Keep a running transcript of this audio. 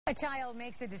A child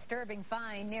makes a disturbing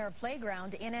find near a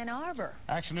playground in Ann Arbor.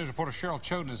 Action News reporter Cheryl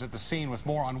Choden is at the scene with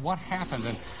more on what happened.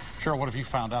 And Cheryl, what have you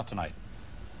found out tonight?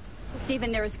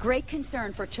 Stephen, there is great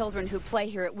concern for children who play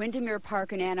here at Windermere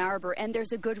Park in Ann Arbor, and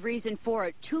there's a good reason for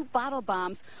it. 2 bottle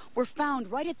bombs were found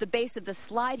right at the base of the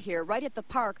slide here, right at the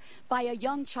park, by a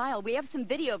young child. We have some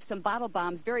video of some bottle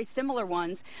bombs, very similar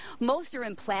ones. Most are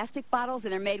in plastic bottles,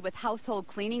 and they're made with household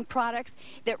cleaning products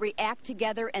that react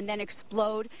together and then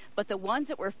explode. But the ones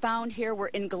that were found here were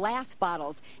in glass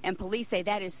bottles, and police say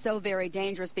that is so very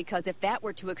dangerous because if that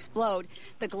were to explode,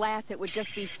 the glass, it would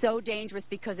just be so dangerous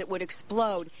because it would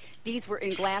explode. These were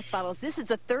in glass bottles. This is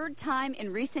the 3rd time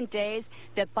in recent days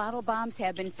that bottle bombs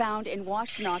have been found in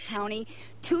Washtenaw County,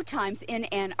 2 times in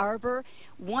Ann Arbor,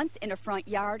 once in a front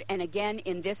yard, and again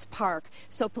in this park.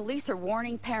 So police are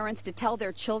warning parents to tell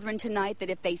their children tonight that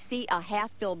if they see a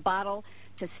half-filled bottle,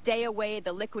 to stay away.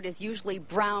 The liquid is usually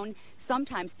brown.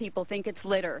 Sometimes people think it's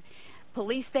litter.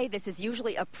 Police say this is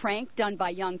usually a prank done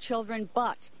by young children,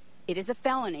 but it is a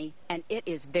felony, and it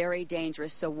is very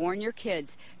dangerous, so warn your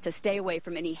kids to stay away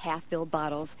from any half-filled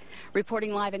bottles.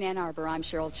 Reporting live in Ann Arbor, I'm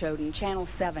Cheryl Choden, Channel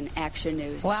 7 Action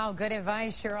News. Wow, good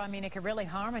advice, Cheryl. I mean, it could really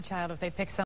harm a child if they pick something